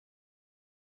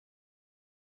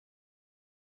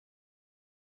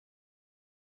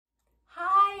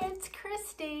it's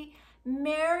Christy.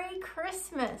 Merry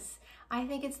Christmas. I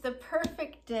think it's the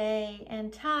perfect day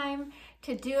and time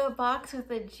to do a box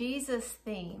with a Jesus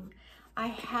theme. I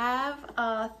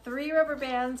have 3 rubber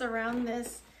bands around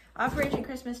this Operation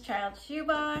Christmas Child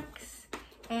shoebox,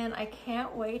 and I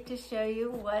can't wait to show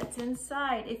you what's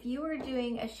inside. If you were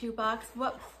doing a shoebox,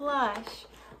 what plush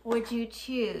would you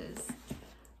choose?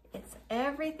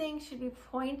 Everything should be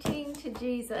pointing to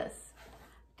Jesus.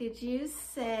 Did you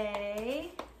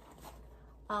say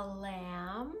a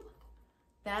lamb?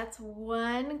 That's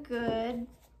one good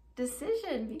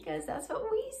decision because that's what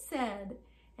we said.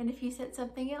 And if you said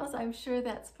something else, I'm sure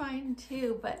that's fine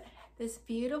too. But this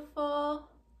beautiful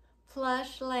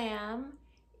plush lamb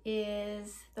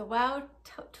is the wow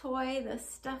toy, the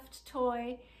stuffed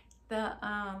toy, the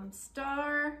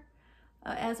star.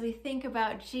 As we think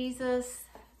about Jesus,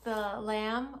 the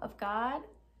Lamb of God.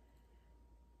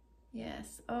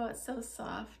 Yes, oh, it's so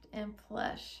soft and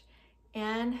plush.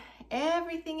 And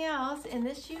everything else in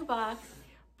this shoebox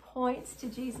points to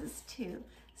Jesus too.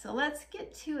 So let's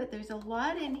get to it. There's a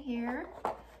lot in here.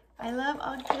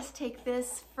 I'll just take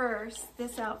this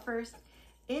out first.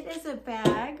 It is a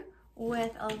bag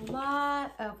with a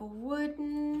lot of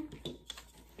wooden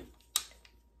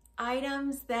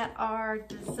items that are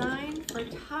designed for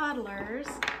toddlers.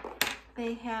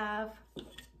 They have,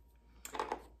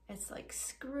 it's like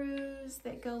screws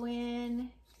that go in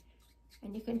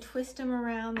and you can twist them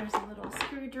around. There's a little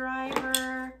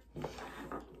screwdriver,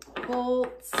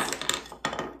 bolts.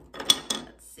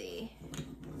 Let's see.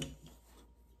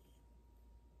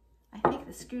 I think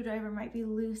the screwdriver might be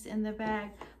loose in the bag.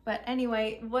 But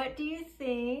anyway, what do you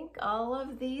think all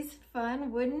of these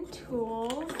fun wooden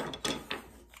tools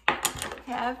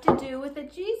have to do with a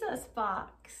Jesus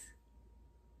box?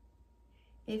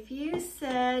 If you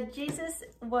said Jesus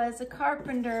was a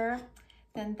carpenter,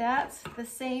 then that's the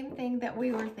same thing that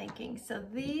we were thinking. So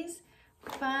these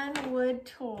fun wood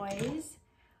toys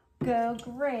go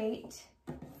great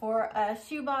for a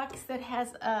shoebox that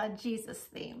has a Jesus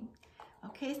theme.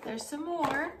 Okay, so there's some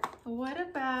more. What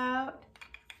about,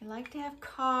 we like to have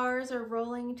cars or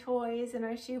rolling toys in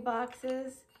our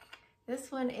shoeboxes.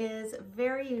 This one is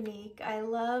very unique. I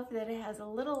love that it has a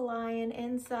little lion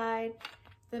inside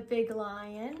the big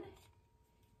lion,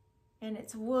 and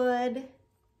it's wood,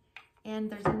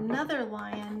 and there's another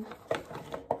lion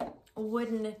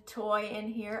wooden toy in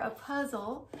here, a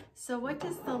puzzle. So what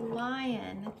does the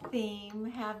lion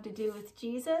theme have to do with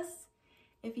Jesus?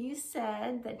 If you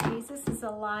said that Jesus is a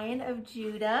Lion of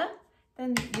Judah,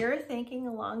 then you're thinking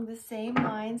along the same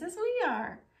lines as we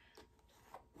are.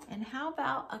 And how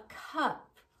about a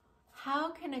cup? How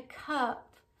can a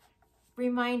cup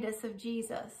remind us of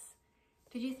Jesus?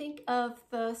 Did you think of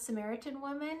the Samaritan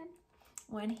woman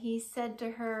when he said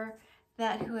to her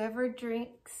that whoever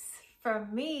drinks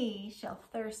from me shall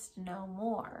thirst no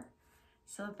more?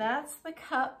 So that's the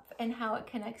cup and how it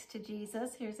connects to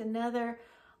Jesus. Here's another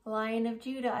Lion of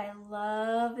Judah. I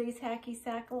love these hacky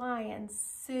sack lions,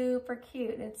 super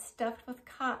cute. It's stuffed with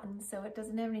cotton so it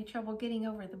doesn't have any trouble getting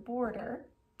over the border.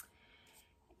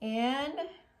 And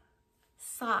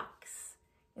socks.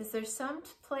 Is there some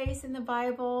place in the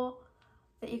Bible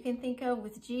that you can think of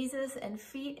with Jesus and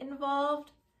feet involved?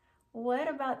 What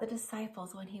about the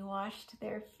disciples when he washed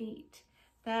their feet?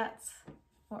 That's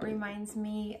what reminds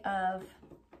me of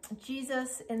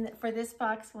Jesus for this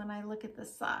box when I look at the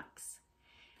socks.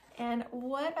 And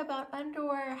what about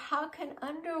underwear? How can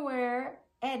underwear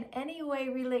in any way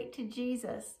relate to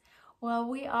Jesus? Well,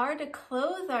 we are to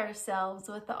clothe ourselves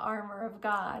with the armor of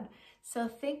God. So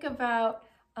think about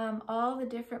all the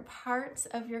different parts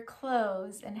of your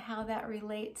clothes and how that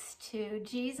relates to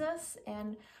Jesus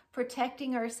and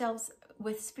protecting ourselves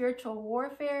with spiritual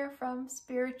warfare from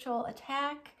spiritual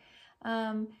attack.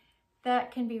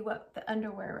 That can be what the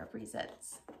underwear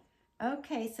represents.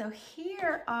 Okay, so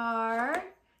here are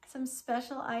some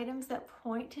special items that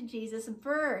point to Jesus'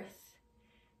 birth.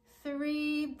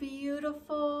 3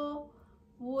 beautiful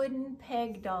wooden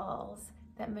peg dolls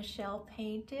that Michelle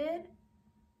painted.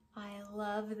 I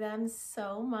love them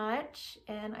so much,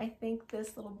 and I think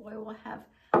this little boy will have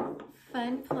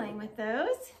fun playing with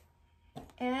those.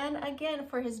 And again,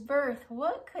 for his birth,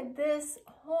 what could this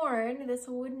horn, this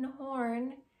wooden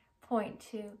horn, point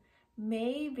to?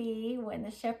 Maybe when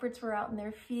the shepherds were out in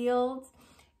their fields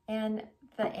and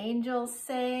the angels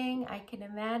sang, I can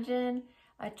imagine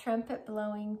a trumpet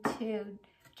blowing too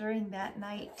during that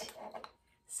night.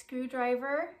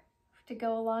 Screwdriver to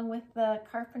go along with the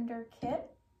carpenter kit.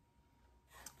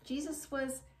 Jesus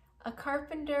was a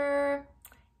carpenter,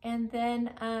 and then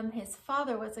his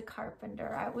father was a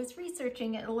carpenter. I was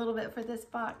researching it a little bit for this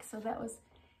box, so that was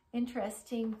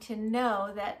interesting to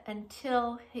know that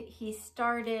until he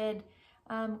started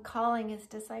calling his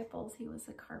disciples, he was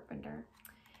a carpenter.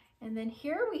 And then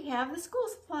here we have the school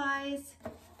supplies.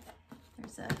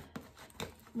 There's a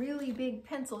really big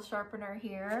pencil sharpener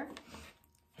here,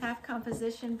 half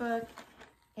composition book,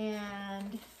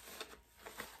 and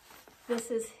this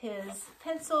is his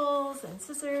pencils and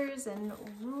scissors and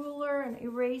ruler and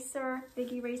eraser,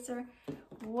 big eraser.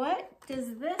 What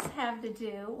does this have to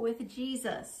do with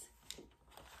Jesus?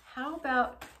 How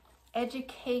about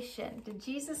education? Did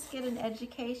Jesus get an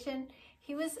education?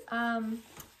 He was,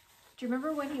 do you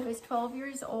remember when he was 12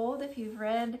 years old? If you've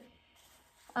read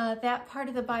that part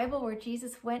of the Bible where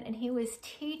Jesus went and he was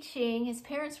teaching, his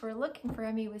parents were looking for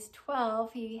him. He was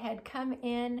 12. He had come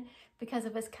in because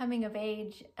of his coming of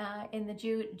age in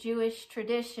the Jewish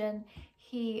tradition.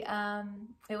 It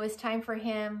was time for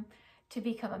him to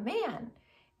become a man.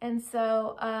 And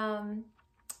so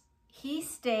he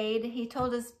stayed. He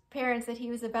told his parents that he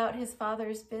was about his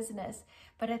father's business.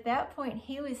 But at that point,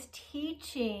 he was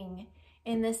teaching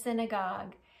in the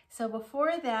synagogue. So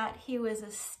before that, he was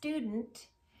a student.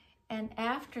 And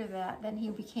after that, then he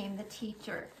became the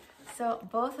teacher. So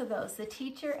both of those, the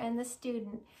teacher and the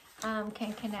student,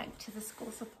 can connect to the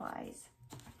school supplies.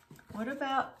 What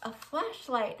about a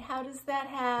flashlight? How does that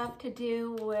have to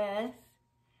do with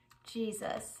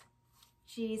Jesus?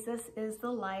 Jesus is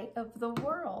the light of the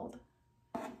world.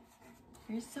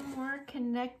 Here's some more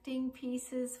connecting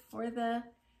pieces for the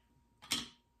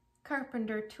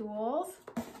carpenter tools.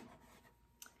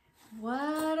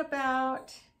 What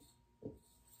about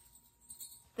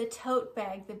the tote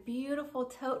bag, the beautiful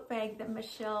tote bag that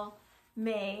Michelle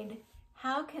made?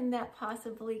 How can that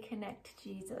possibly connect to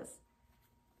Jesus?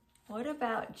 What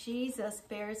about Jesus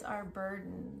bears our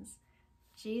burdens?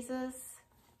 Jesus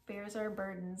bears our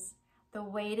burdens. The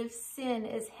weight of sin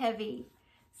is heavy,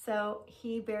 so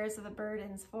he bears the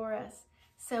burdens for us.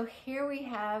 So here we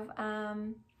have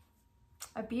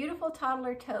a beautiful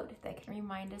toddler tote that can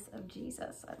remind us of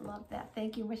Jesus. I love that.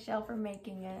 Thank you, Michelle, for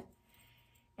making it.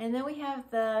 And then we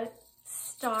have the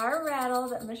star rattle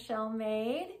that Michelle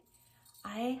made.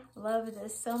 I love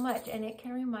this so much, and it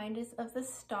can remind us of the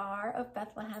star of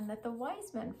Bethlehem that the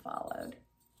wise men followed.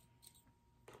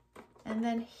 And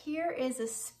then here is a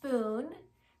spoon.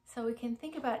 So we can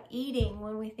think about eating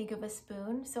when we think of a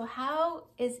spoon. So how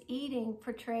is eating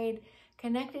portrayed,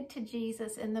 connected to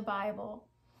Jesus in the Bible?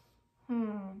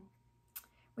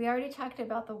 We already talked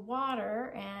about the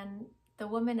water and the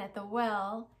woman at the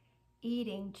well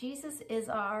eating. Jesus is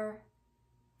our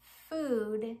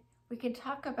food. We can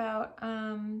talk about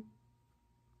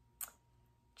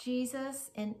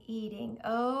Jesus and eating.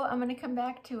 Oh, I'm going to come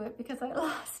back to it because I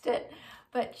lost it.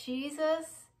 But Jesus,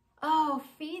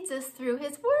 feeds us through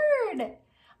his word.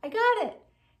 I got it.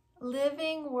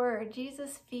 Living word.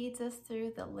 Jesus feeds us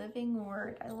through the living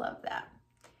word. I love that.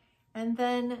 And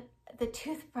then the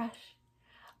toothbrush.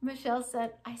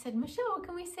 I said, Michelle, what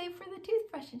can we say for the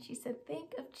toothbrush? And she said,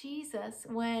 think of Jesus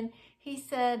when he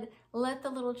said, let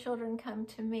the little children come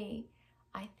to me.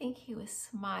 I think he was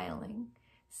smiling.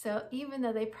 So even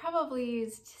though they probably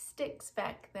used sticks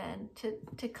back then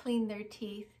to clean their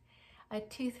teeth, a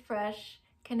toothbrush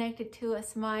connected to a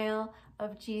smile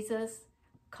of Jesus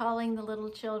calling the little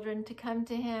children to come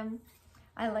to him.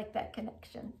 I like that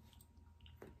connection.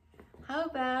 How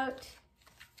about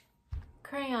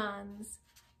crayons,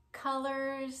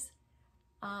 colors,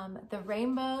 the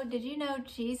rainbow? Did you know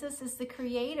Jesus is the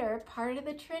creator, part of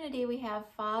the Trinity? We have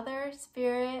Father,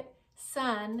 Spirit,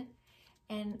 Son,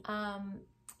 and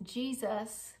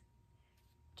Jesus.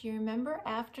 Do you remember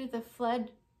after the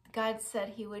flood, God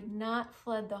said he would not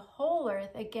flood the whole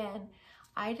earth again?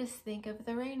 I just think of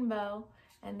the rainbow,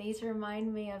 and these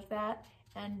remind me of that,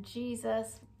 and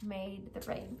Jesus made the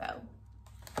rainbow.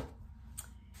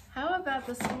 How about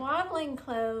the swaddling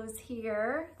clothes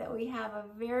here that we have a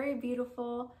very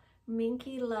beautiful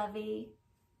minky lovey?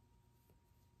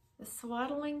 The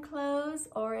swaddling clothes,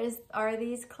 or are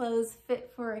these clothes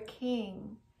fit for a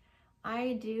king?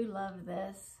 I do love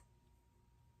this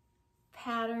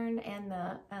pattern and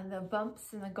the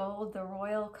bumps and the gold, the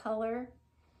royal color.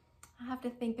 I have to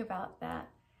think about that.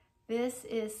 This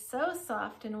is so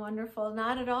soft and wonderful,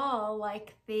 not at all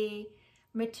like the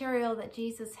material that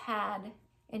Jesus had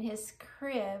in his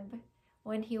crib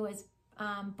when he was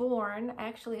born.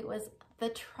 Actually, it was the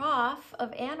trough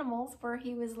of animals where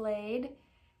he was laid.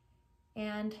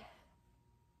 And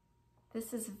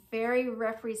this is very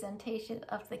representation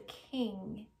of the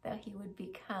king that he would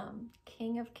become.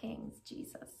 King of Kings,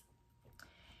 Jesus.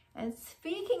 And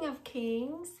speaking of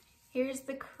kings, here's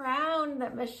the crown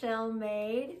that Michelle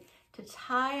made to to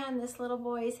tie on this little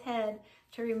boy's head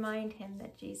to remind him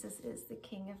that Jesus is the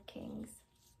King of Kings.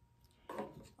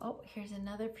 Oh, here's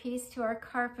another piece to our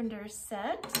carpenter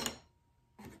set.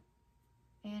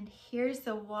 And here's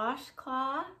the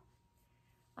washcloth.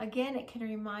 Again, it can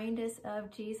remind us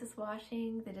of Jesus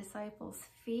washing the disciples'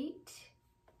 feet.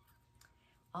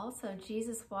 Also,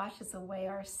 Jesus washes away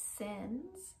our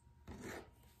sins.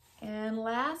 And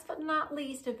last but not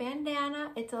least, a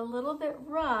bandana. It's a little bit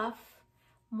rough,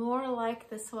 more like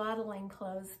the swaddling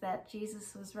clothes that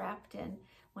Jesus was wrapped in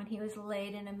when he was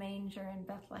laid in a manger in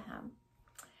Bethlehem.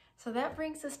 So that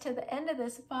brings us to the end of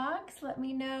this box. Let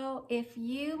me know if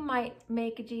you might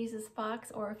make a Jesus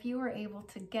box or if you were able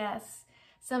to guess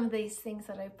some of these things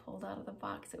that I pulled out of the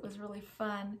box. It was really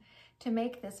fun to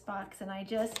make this box, and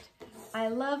I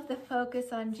love the focus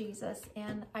on Jesus,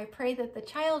 and I pray that the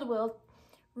child will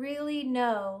really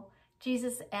know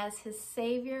Jesus as his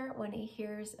Savior when he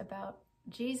hears about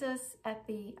Jesus at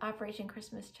the Operation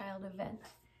Christmas Child event.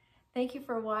 Thank you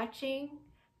for watching.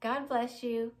 God bless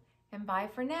you, and bye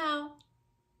for now.